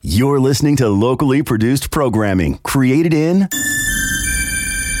You're listening to locally produced programming created in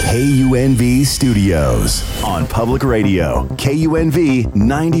KUNV Studios on Public Radio, KUNV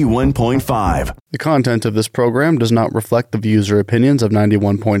 91.5. The content of this program does not reflect the views or opinions of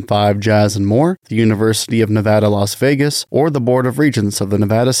 91.5 Jazz and More, the University of Nevada, Las Vegas, or the Board of Regents of the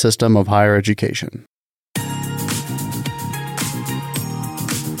Nevada System of Higher Education.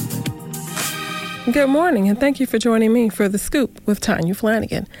 Good morning, and thank you for joining me for The Scoop with Tanya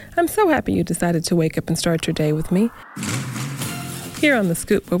Flanagan. I'm so happy you decided to wake up and start your day with me. Here on The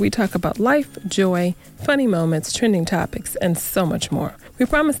Scoop, where we talk about life, joy, funny moments, trending topics, and so much more. We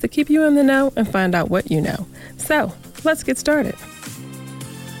promise to keep you in the know and find out what you know. So, let's get started.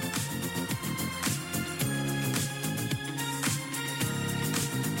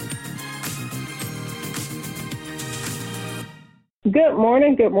 Good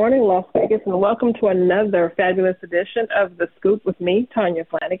morning, Las Vegas, and welcome to another fabulous edition of The Scoop with me, Tanya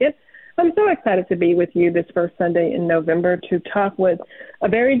Flanagan. I'm so excited to be with you this first Sunday in November to talk with a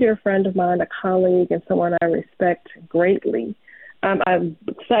very dear friend of mine, a colleague, and someone I respect greatly. I'm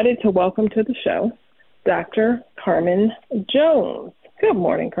excited to welcome to the show Dr. Carmen Jones. Good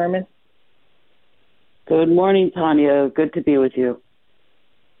morning, Carmen. Good morning, Tanya. Good to be with you.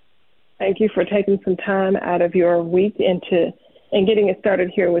 Thank you for taking some time out of your week and getting it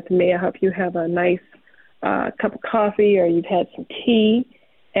started here with me. I hope you have a nice cup of coffee or you've had some tea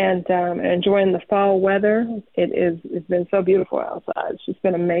and enjoying the fall weather. It's been so beautiful outside. It's just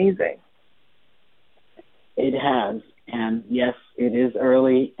been amazing. It has. And yes, it is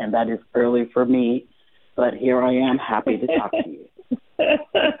early, and that is early for me. But here I am, happy to talk to you.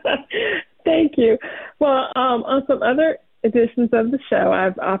 Thank you. Well, on some other editions of the show,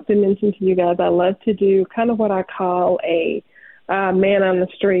 I've often mentioned to you guys I love to do kind of what I call a man on the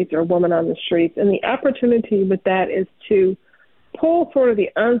streets or woman on the streets. And the opportunity with that is to pull sort of the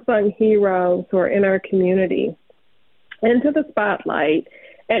unsung heroes who are in our community into the spotlight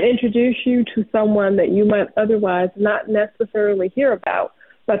and introduce you to someone that you might otherwise not necessarily hear about,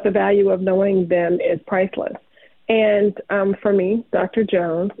 but the value of knowing them is priceless. And for me, Dr.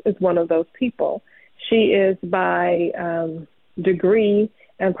 Jones is one of those people. She is by degree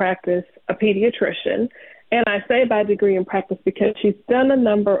and practice a pediatrician. And I say by degree and practice because she's done a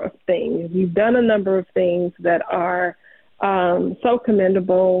number of things. You've done a number of things that are so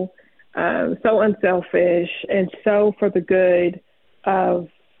commendable, so unselfish, and so for the good of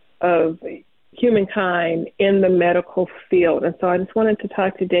humankind in the medical field. And so I just wanted to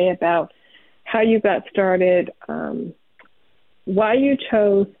talk today about how you got started, why you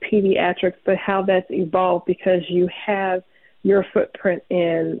chose pediatrics, but how that's evolved because you have your footprint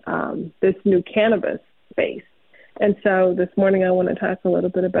in this new cannabis space. And so this morning I want to talk a little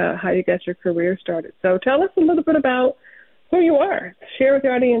bit about how you got your career started. So tell us a little bit about who you are. Share with the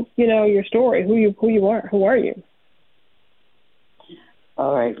audience, your story, who you are. Who are you?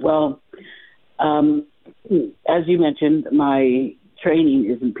 All right. Well, as you mentioned, my training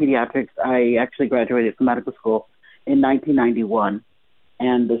is in pediatrics. I actually graduated from medical school in 1991,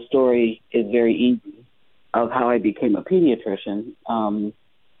 and the story is very easy of how I became a pediatrician.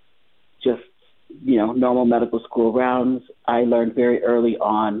 Just normal medical school rounds. I learned very early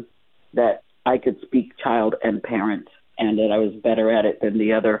on that I could speak child and parent, and that I was better at it than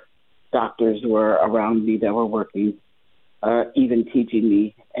the other doctors were around me that were working, even teaching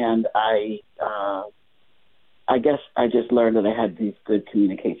me. And I guess I just learned that I had these good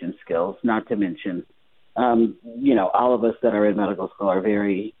communication skills, not to mention, all of us that are in medical school are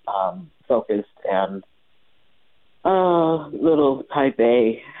very focused and little type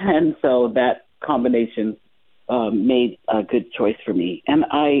A. And so that combination made a good choice for me, and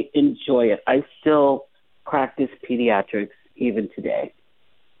I enjoy it. I still practice pediatrics even today.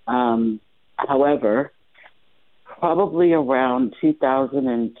 However, probably around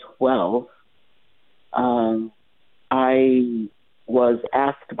 2012, I was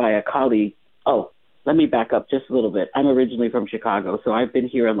asked by a colleague. Oh, let me back up just a little bit. I'm originally from Chicago, so I've been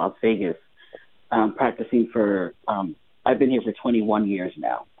here in Las Vegas practicing for I've been here for 21 years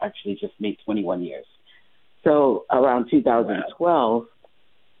now. Actually, just made 21 years. So around 2012,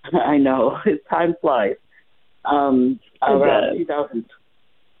 I know time flies. Around 2000,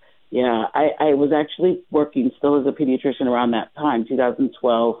 I was actually working still as a pediatrician around that time,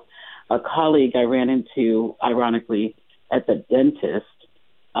 2012. A colleague I ran into, ironically, at the dentist,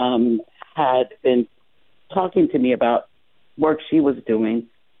 had been talking to me about work she was doing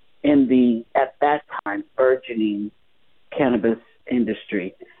in the, at that time, burgeoning cannabis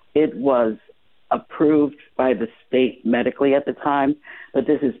industry. It was approved by the state medically at the time, but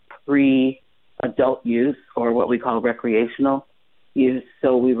this is pre-adult use, or what we call recreational. use.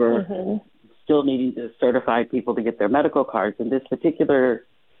 So we were still needing to certify people to get their medical cards. And this particular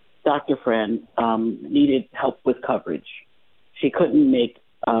doctor friend needed help with coverage. She couldn't make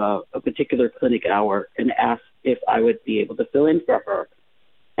a particular clinic hour and asked if I would be able to fill in for her.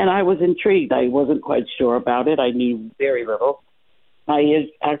 And I was intrigued. I wasn't quite sure about it. I knew very little. I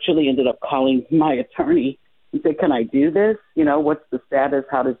actually ended up calling my attorney and said, can I do this? You know, what's the status?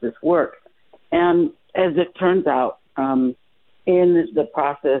 How does this work? And as it turns out, in the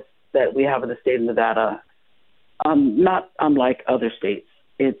process that we have in the state of Nevada, not unlike other states,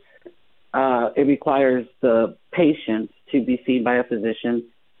 it requires the patient to be seen by a physician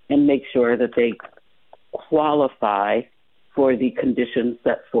and make sure that they qualify for the conditions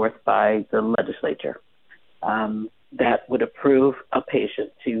set forth by the legislature that would approve a patient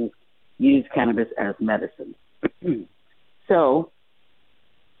to use cannabis as medicine. So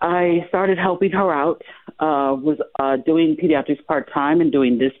I started helping her out, was doing pediatrics part-time and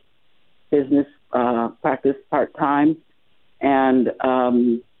doing this business practice part-time. And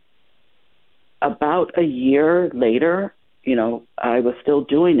about a year later, you know, I was still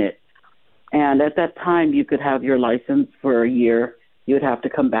doing it. And at that time, you could have your license for a year. You would have to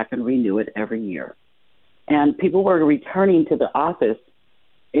come back and renew it every year. And people were returning to the office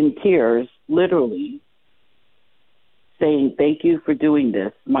in tears, literally, saying, thank you for doing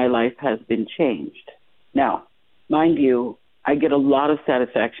this. My life has been changed. Now, mind you, I get a lot of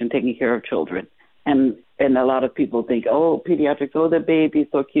satisfaction taking care of children. And a lot of people think, oh, pediatrics, oh, the baby's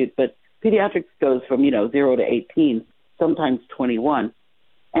so cute. But pediatrics goes from, 0 to 18, sometimes 21.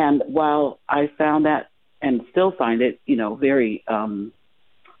 And while I found that and still find it, very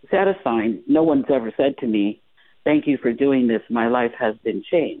satisfying, no one's ever said to me, thank you for doing this. My life has been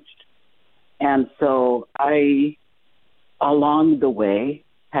changed. And so I, along the way,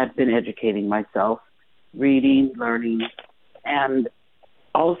 had been educating myself, reading, learning, and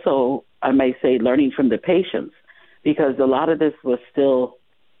also, I may say, learning from the patients, because a lot of this was still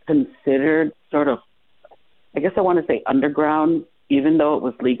considered sort of, I guess I want to say underground, even though it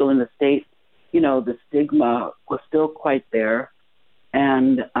was legal in the state. The stigma was still quite there.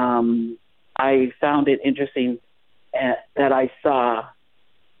 And I found it interesting that I saw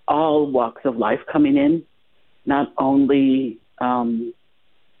all walks of life coming in, not only,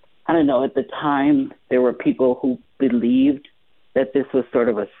 at the time, there were people who believed that this was sort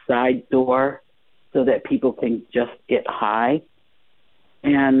of a side door so that people can just get high.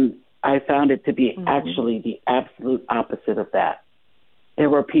 And I found it to be actually the absolute opposite of that. There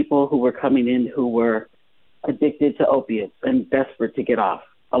were people who were coming in who were addicted to opiates and desperate to get off,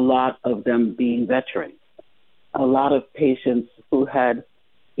 a lot of them being veterans, a lot of patients who had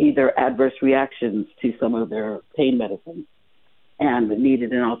either adverse reactions to some of their pain medicines and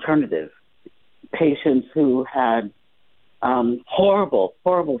needed an alternative, patients who had horrible,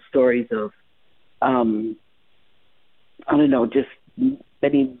 horrible stories of, just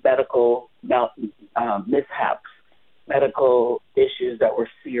many medical mishaps, medical issues that were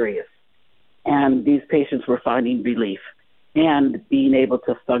serious. And these patients were finding relief and being able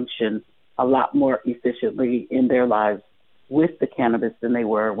to function a lot more efficiently in their lives with the cannabis than they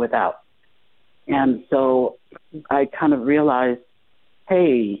were without. And so I kind of realized,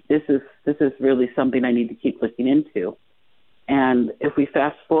 hey, this is really something I need to keep looking into. And if we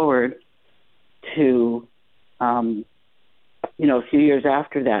fast forward to, a few years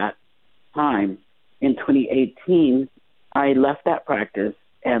after that time, in 2018, I left that practice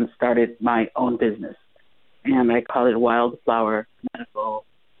and started my own business. And I call it Wildflower Medical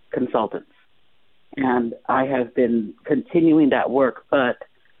Consultants. And I have been continuing that work, but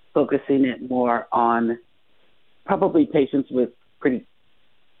focusing it more on probably patients with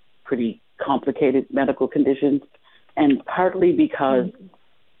pretty complicated medical conditions. And partly because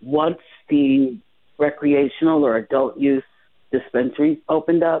once the recreational or adult use dispensaries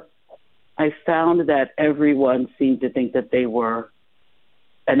opened up, I found that everyone seemed to think that they were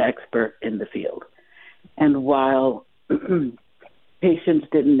an expert in the field. And while patients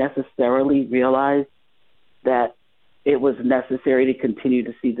didn't necessarily realize that it was necessary to continue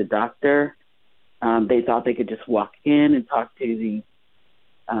to see the doctor, they thought they could just walk in and talk to the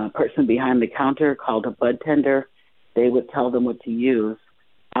person behind the counter called a bud tender. They would tell them what to use.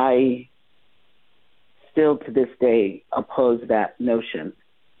 I still to this day oppose that notion.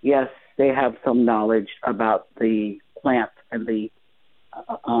 Yes, they have some knowledge about the plant and the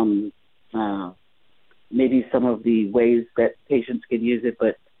maybe some of the ways that patients can use it,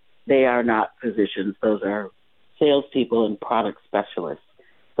 but they are not physicians. Those are salespeople and product specialists.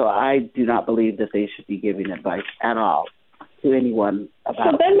 So I do not believe that they should be giving advice at all to anyone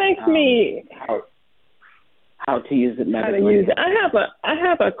about. So that makes me. how to use it medically. How to use it. I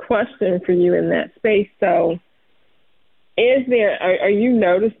have a question for you in that space. So, are you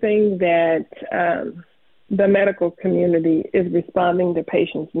noticing that the medical community is responding to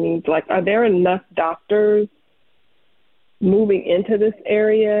patients' needs? Like, are there enough doctors moving into this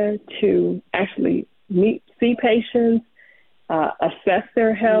area to actually see patients, assess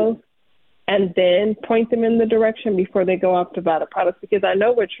their health, and then point them in the direction before they go off to buy the products? Because I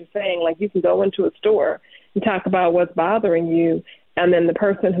know what you're saying. Like, you can go into a store and talk about what's bothering you, and then the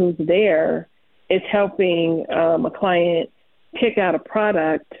person who's there is helping a client pick out a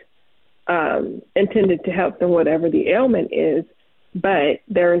product intended to help them whatever the ailment is, but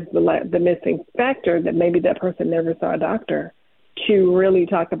there's the missing factor that maybe that person never saw a doctor to really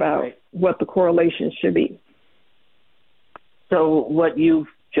talk about what the correlation should be. So what you've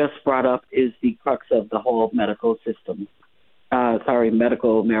just brought up is the crux of the whole medical system,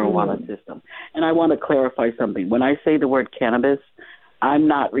 medical marijuana system. And I want to clarify something. When I say the word cannabis, I'm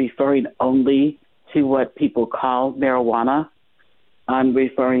not referring only to what people call marijuana. I'm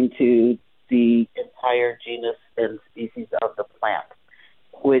referring to the entire genus and species of the plant,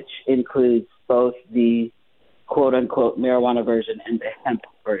 which includes both the quote-unquote marijuana version and the hemp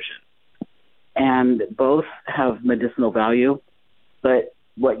version. And both have medicinal value, but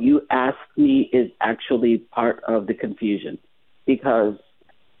what you asked me is actually part of the confusion. Because,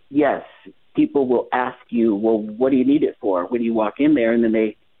 yes, people will ask you, well, what do you need it for when you walk in there, and then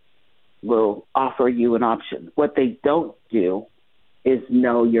they will offer you an option. What they don't do is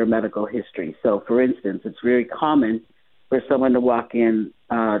know your medical history. So, for instance, it's very common for someone to walk in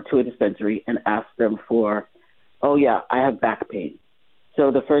to a dispensary and ask them for, oh, yeah, I have back pain. So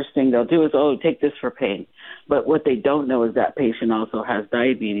the first thing they'll do is, oh, take this for pain. But what they don't know is that patient also has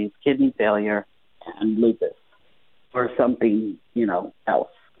diabetes, kidney failure, and lupus, or something, else,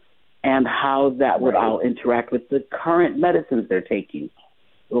 and how that would all interact with the current medicines they're taking.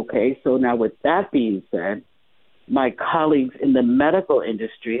 Okay, so now with that being said, my colleagues in the medical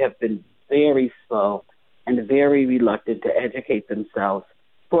industry have been very slow and very reluctant to educate themselves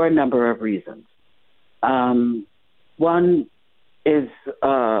for a number of reasons. One is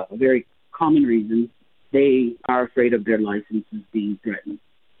a very common reason. They are afraid of their licenses being threatened.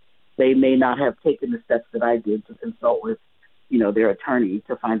 They may not have taken the steps that I did to consult with, their attorney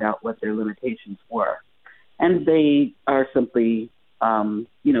to find out what their limitations were. And they are simply,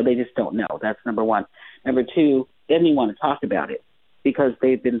 they just don't know. That's number one. Number two, they don't even want to talk about it because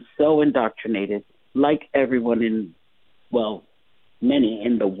they've been so indoctrinated, like everyone many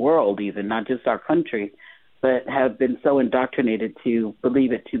in the world even, not just our country, but have been so indoctrinated to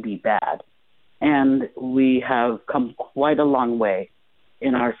believe it to be bad. And we have come quite a long way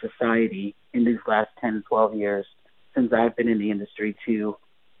in our society in these last 10, 12 years since I've been in the industry to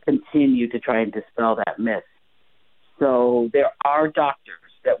continue to try and dispel that myth. So there are doctors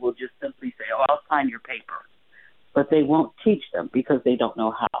that will just simply say, oh, I'll sign your paper. But they won't teach them because they don't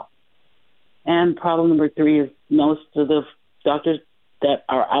know how. And problem number three is most of the doctors that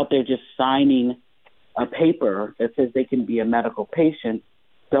are out there just signing a paper that says they can be a medical patient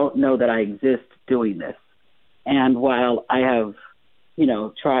don't know that I exist doing this. And while I have,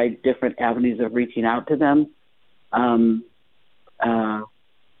 tried different avenues of reaching out to them,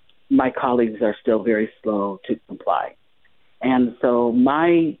 my colleagues are still very slow to comply. And so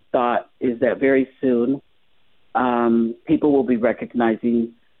my thought is that very soon people will be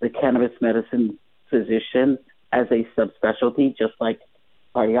recognizing the cannabis medicine physician as a subspecialty, just like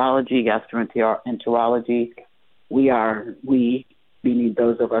cardiology, gastroenterology. We, meaning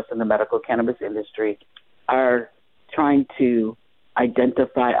those of us in the medical cannabis industry, are trying to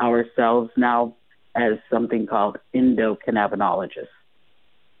identify ourselves now as something called endocannabinologists.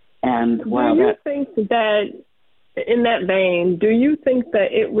 And while do you think that, in that vein, do you think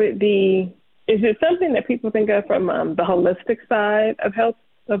that it would be, is it something that people think of from the holistic side of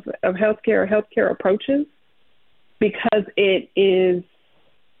healthcare or healthcare approaches? Because it is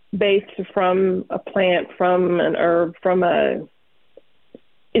based from a plant, from an herb,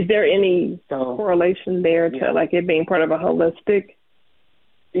 is there any correlation there to like it being part of a holistic?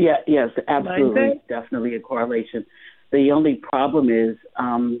 Yes, absolutely. mindset? Definitely a correlation. The only problem is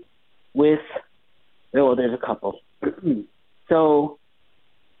there's a couple. So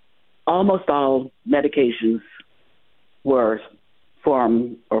almost all medications were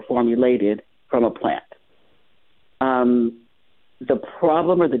formulated from a plant. The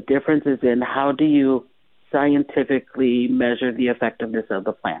problem or the difference is in how do you scientifically measure the effectiveness of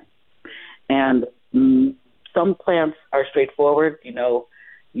the plant. And some plants are straightforward.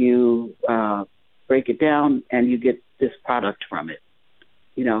 You break it down and you get this product from it.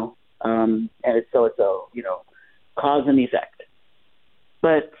 And it's cause and effect.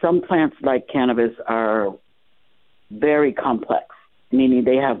 But some plants like cannabis are very complex, meaning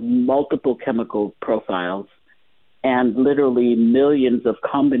they have multiple chemical profiles and literally millions of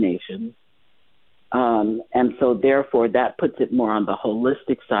combinations. And so therefore that puts it more on the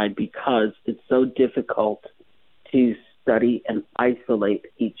holistic side because it's so difficult to study and isolate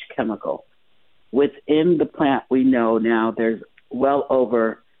each chemical. Within the plant, we know now there's well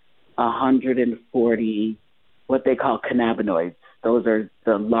over 140 what they call cannabinoids. Those are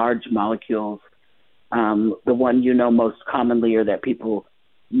the large molecules. The one you know most commonly, or that people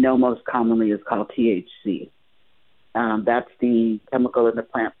know most commonly, is called THC. That's the chemical in the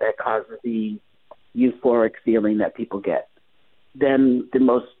plant that causes the euphoric feeling that people get. Then the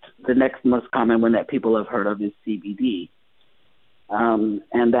next most common one that people have heard of is CBD.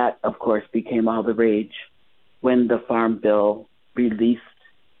 And that, of course, became all the rage when the Farm Bill released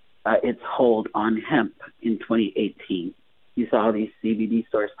its hold on hemp in 2018. You saw these CBD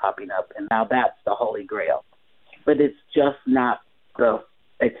stores popping up, and now that's the holy grail. But it's just not the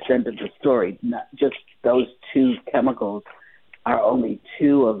extent of the story. Not just those two chemicals are only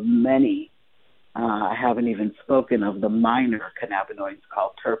two of many. I haven't even spoken of the minor cannabinoids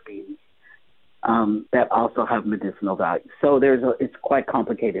called terpenes that also have medicinal value. So it's quite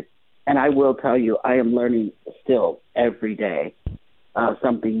complicated. And I will tell you, I am learning still every day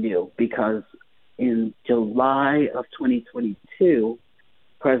something new, because in July of 2022,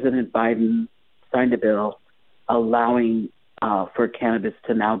 President Biden signed a bill allowing for cannabis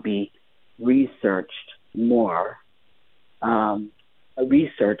to now be researched more,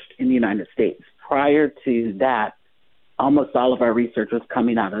 researched in the United States. Prior to that, almost all of our research was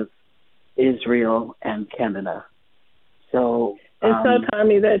coming out of Israel and Canada. So it's so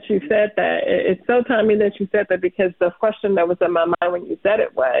timely that you said that. It's so timely that you said that, because the question that was in my mind when you said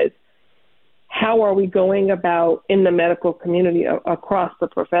it was, how are we going about in the medical community across the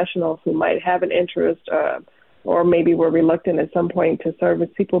professionals who might have an interest or maybe were reluctant at some point to service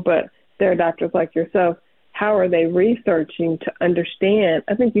people, but they're doctors like yourself. How are they researching to understand,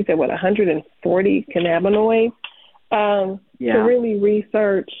 I think you said, 140 cannabinoids, to really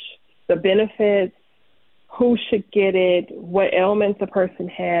research the benefits, who should get it, what ailments a person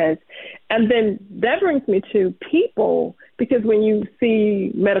has. And then that brings me to people, because when you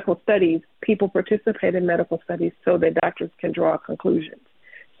see medical studies, people participate in medical studies so that doctors can draw conclusions.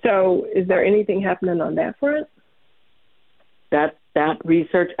 So is there anything happening on that front? That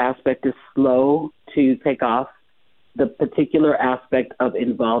research aspect is slow to take off. The particular aspect of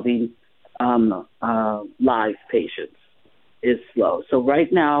involving live patients is slow. So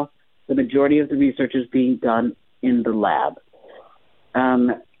right now, the majority of the research is being done in the lab.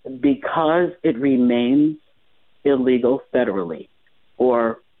 Because it remains illegal federally,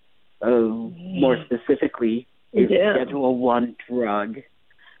 or more specifically, is Schedule 1 drug.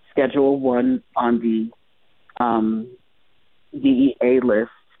 Schedule 1 on the DEA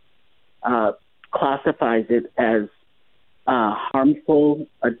list classifies it as harmful,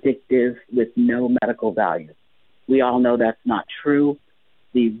 addictive, with no medical value. We all know that's not true.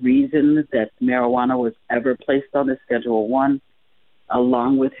 The reason that marijuana was ever placed on the Schedule 1,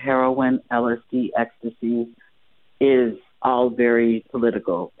 along with heroin, LSD, ecstasy, is all very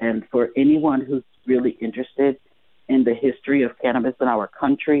political. And for anyone who's really interested in the history of cannabis in our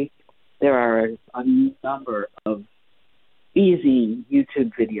country, there are a number of easy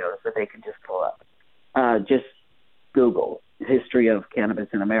YouTube videos that they can just pull up. Just Google history of cannabis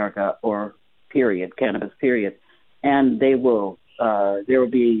in America, or cannabis period, and they will. There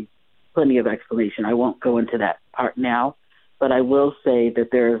will be plenty of explanation. I won't go into that part now, but I will say that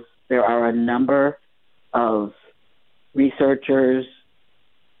there are a number of researchers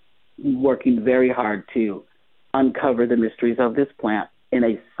working very hard to uncover the mysteries of this plant in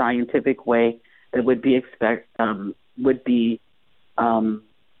a scientific way that would be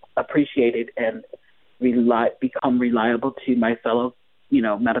appreciated and become reliable to my fellow,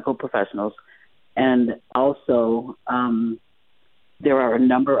 medical professionals. And also, there are a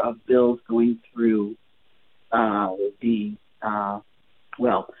number of bills going through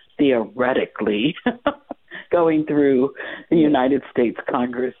theoretically going through the United States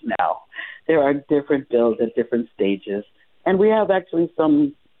Congress now. There are different bills at different stages. And we have actually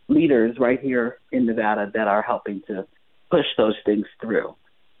some leaders right here in Nevada that are helping to push those things through.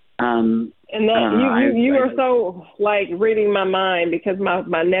 And that you are so reading my mind, because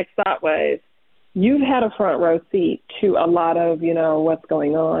my next thought was, you've had a front row seat to a lot of, what's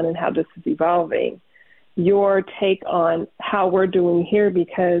going on and how this is evolving. Your take on how we're doing here,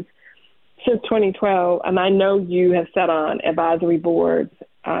 because since 2012, and I know you have sat on advisory boards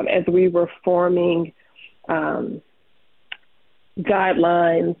as we were forming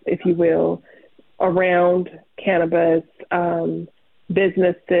guidelines, if you will, around cannabis,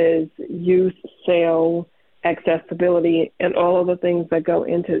 businesses, use, sale, accessibility, and all of the things that go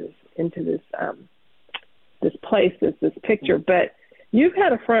into this place, this picture. But you've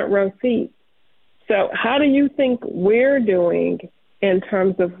had a front row seat. So how do you think we're doing in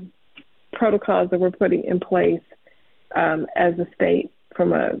terms of protocols that we're putting in place as a state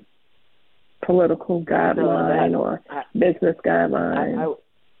from a political guideline or business guideline?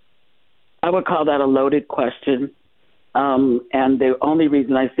 I would call that a loaded question. And the only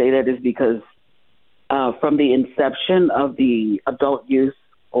reason I say that is because from the inception of the adult use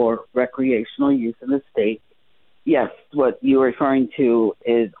or recreational use in the state, yes, what you're referring to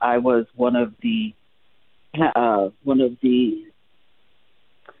is I was one of the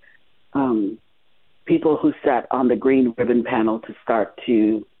people who sat on the green ribbon panel to start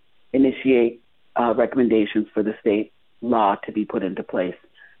to initiate recommendations for the state law to be put into place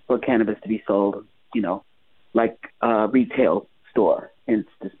for cannabis to be sold, like a retail store and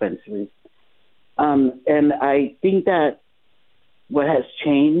dispensaries. And I think that what has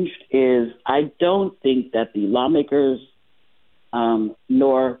changed is I don't think that the lawmakers,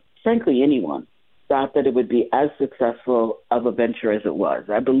 nor frankly anyone, thought that it would be as successful of a venture as it was.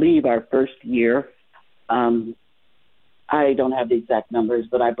 I believe our first year, I don't have the exact numbers,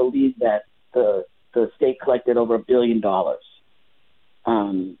 but I believe that the state collected over $1 billion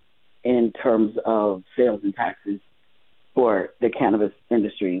in terms of sales and taxes for the cannabis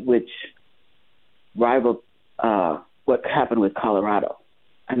industry, which rivaled what happened with Colorado.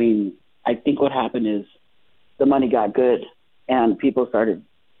 I mean, I think what happened is the money got good and people started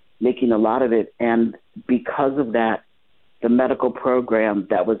making a lot of it. And because of that, the medical program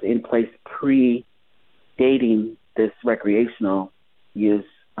that was in place pre-dating this recreational use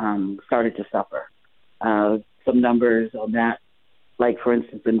started to suffer. Some numbers on that, like for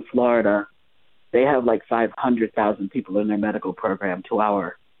instance in Florida, they have like 500,000 people in their medical program to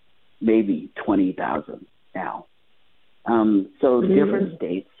our maybe 20,000 now. So different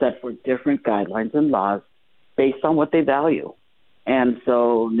states set for different guidelines and laws based on what they value. And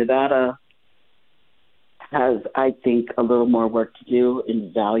so Nevada has, I think, a little more work to do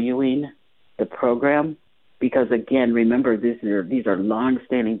in valuing the program because, again, remember, these are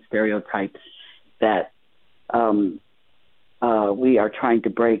long-standing stereotypes that we are trying to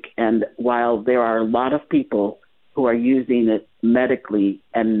break. And while there are a lot of people who are using it medically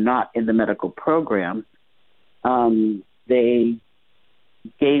and not in the medical program, they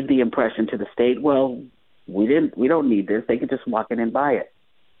gave the impression to the state, well, we don't need this. They can just walk in and buy it,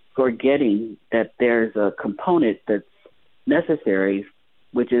 forgetting that there's a component that's necessary,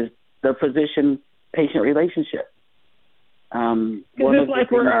 which is the physician-patient relationship. Is it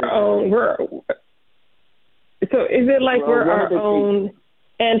like we're our own? So is it like we're our own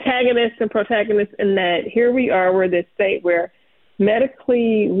antagonists and protagonists in that here we are, we're this state where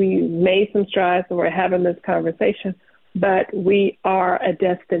medically we made some strides and we're having this conversation, but we are a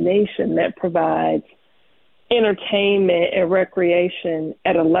destination that provides entertainment and recreation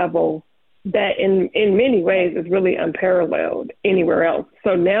at a level that in many ways is really unparalleled anywhere else.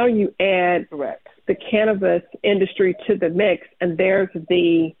 So now you add the cannabis industry to the mix, and there's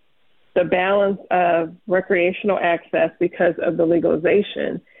the balance of recreational access because of the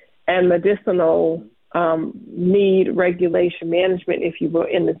legalization and medicinal need regulation management, if you will,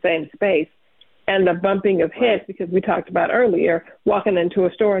 in the same space. And the bumping of heads, because we talked about earlier, walking into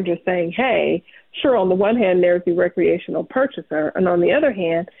a store and just saying, hey, sure, on the one hand, there's the recreational purchaser, and on the other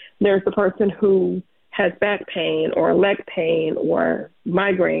hand, there's the person who has back pain or leg pain or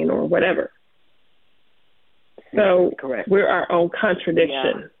migraine or whatever. So we're our own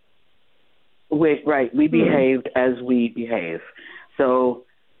contradiction. Yeah. We behaved as we behave. So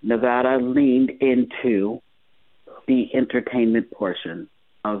Nevada leaned into the entertainment portion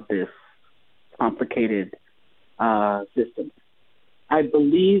of this complicated system. I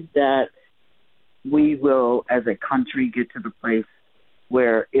believe that we will, as a country, get to the place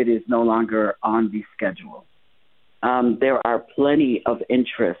where it is no longer on the schedule. There are plenty of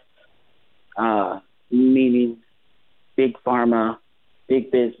interests, meaning big pharma, big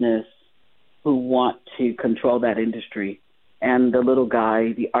business, who want to control that industry. And the little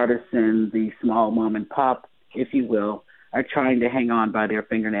guy, the artisan, the small mom and pop, if you will, are trying to hang on by their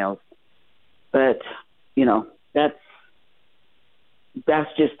fingernails. But, that's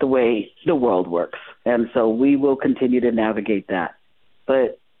just the way the world works. And so we will continue to navigate that.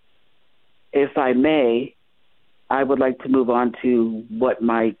 But if I may, I would like to move on to what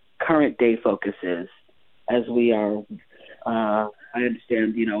my current day focus is, as we are, I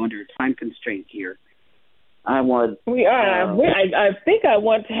understand, under a time constraint here. We are. I think I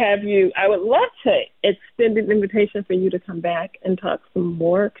want to have you. I would love to extend an invitation for you to come back and talk some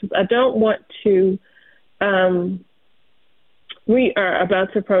more, because I don't want to. We are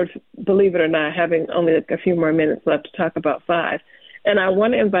about to approach, believe it or not, having only a few more minutes left to talk about 5. And I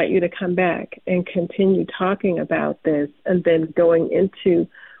want to invite you to come back and continue talking about this and then going into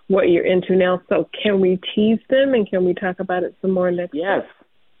what you're into now. So can we tease them and can we talk about it some more next week?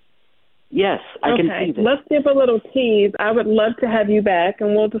 Yes, I can tease it. Let's give a little tease. I would love to have you back,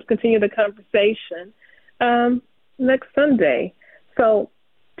 and we'll just continue the conversation next Sunday. So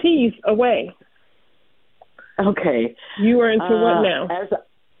tease away. Okay. You are into what now?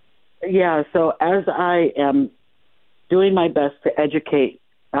 So as I am doing my best to educate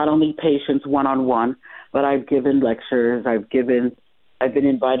not only patients one-on-one, but I've given lectures, I've been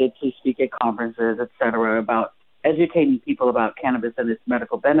invited to speak at conferences, et cetera, about educating people about cannabis and its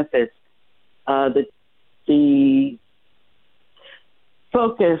medical benefits. The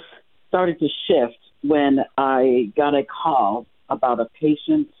focus started to shift when I got a call about a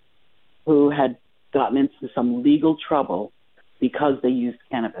patient who had gotten into some legal trouble because they used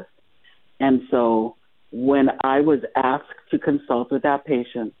cannabis. And so when I was asked to consult with that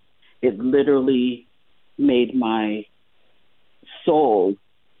patient, it literally made my soul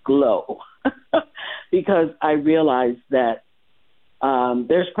glow because I realized that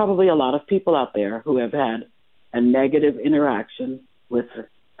there's probably a lot of people out there who have had a negative interaction with the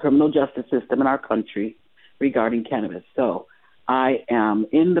criminal justice system in our country regarding cannabis. So I am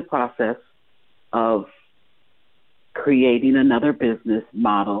in the process of creating another business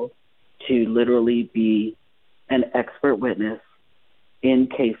model to literally be an expert witness in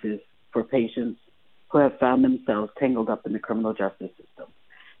cases for patients who have found themselves tangled up in the criminal justice system.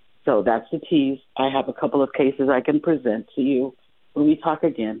 So that's the tease. I have a couple of cases I can present to you when we talk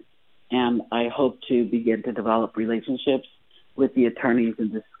again, and I hope to begin to develop relationships with the attorneys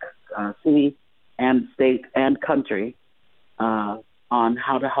in this city and state and country on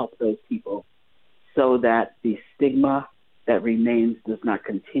how to help those people so that the stigma that remains does not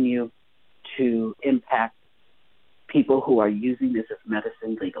continue to impact people who are using this as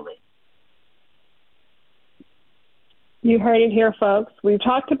medicine legally. You heard it here, folks. We've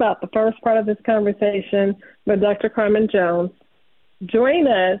talked about the first part of this conversation with Dr. Carmen Jones. Join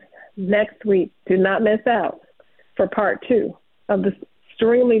us next week. Do not miss out for part 2 of this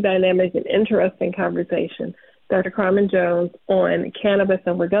extremely dynamic and interesting conversation. Dr. Carmen Jones on cannabis,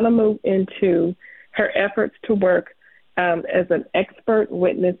 and we're going to move into her efforts to work as an expert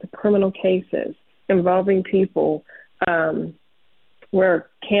witness to criminal cases involving people where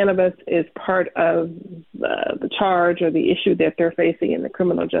cannabis is part of the charge or the issue that they're facing in the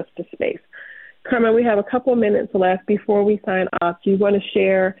criminal justice space. Carmen, we have a couple of minutes left before we sign off. Do you want to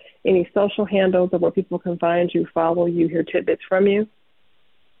share any social handles of where people can find you, follow you, hear tidbits from you?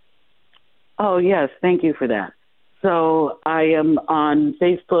 Oh, yes. Thank you for that. So I am on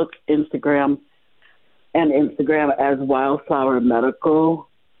Facebook, Instagram as Wildflower Medical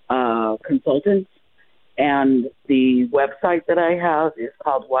Consultant. And the website that I have is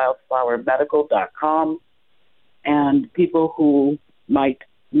called wildflowermedical.com. And people who might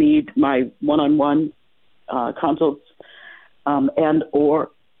need my one-on-one consults and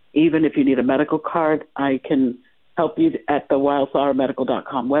or even if you need a medical card, I can help you at the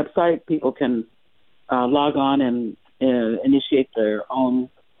wildflowermedical.com website. People can log on and initiate their own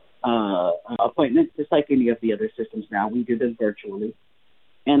appointments, just like any of the other systems now. We do them virtually.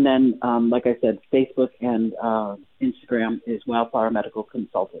 And then, like I said, Facebook and Instagram is Wildflower Medical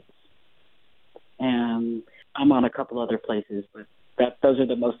Consultants. And I'm on a couple other places, but those are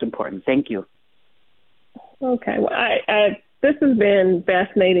the most important. Thank you. Okay. Well, this has been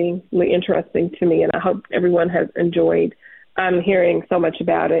fascinatingly interesting to me, and I hope everyone has enjoyed hearing so much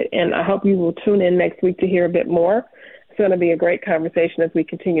about it. And I hope you will tune in next week to hear a bit more. It's going to be a great conversation as we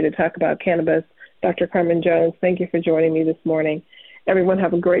continue to talk about cannabis. Dr. Carmen Jones, thank you for joining me this morning. Everyone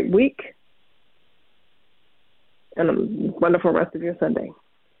have a great week and a wonderful rest of your Sunday.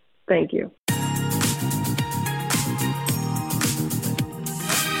 Thank you.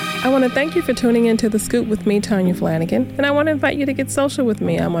 I want to thank you for tuning in to The Scoop with me, Tanya Flanagan, and I want to invite you to get social with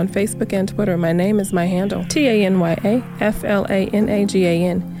me. I'm on Facebook and Twitter. My name is my handle,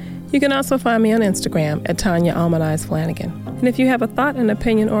 Tanyaflanagan. You can also find me on Instagram at Tanya Almanized Flanagan. And if you have a thought, an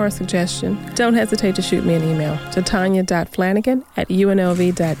opinion, or a suggestion, don't hesitate to shoot me an email to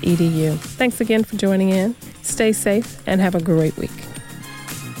tanya.flanagan@unlv.edu. Thanks again for joining in. Stay safe and have a great week.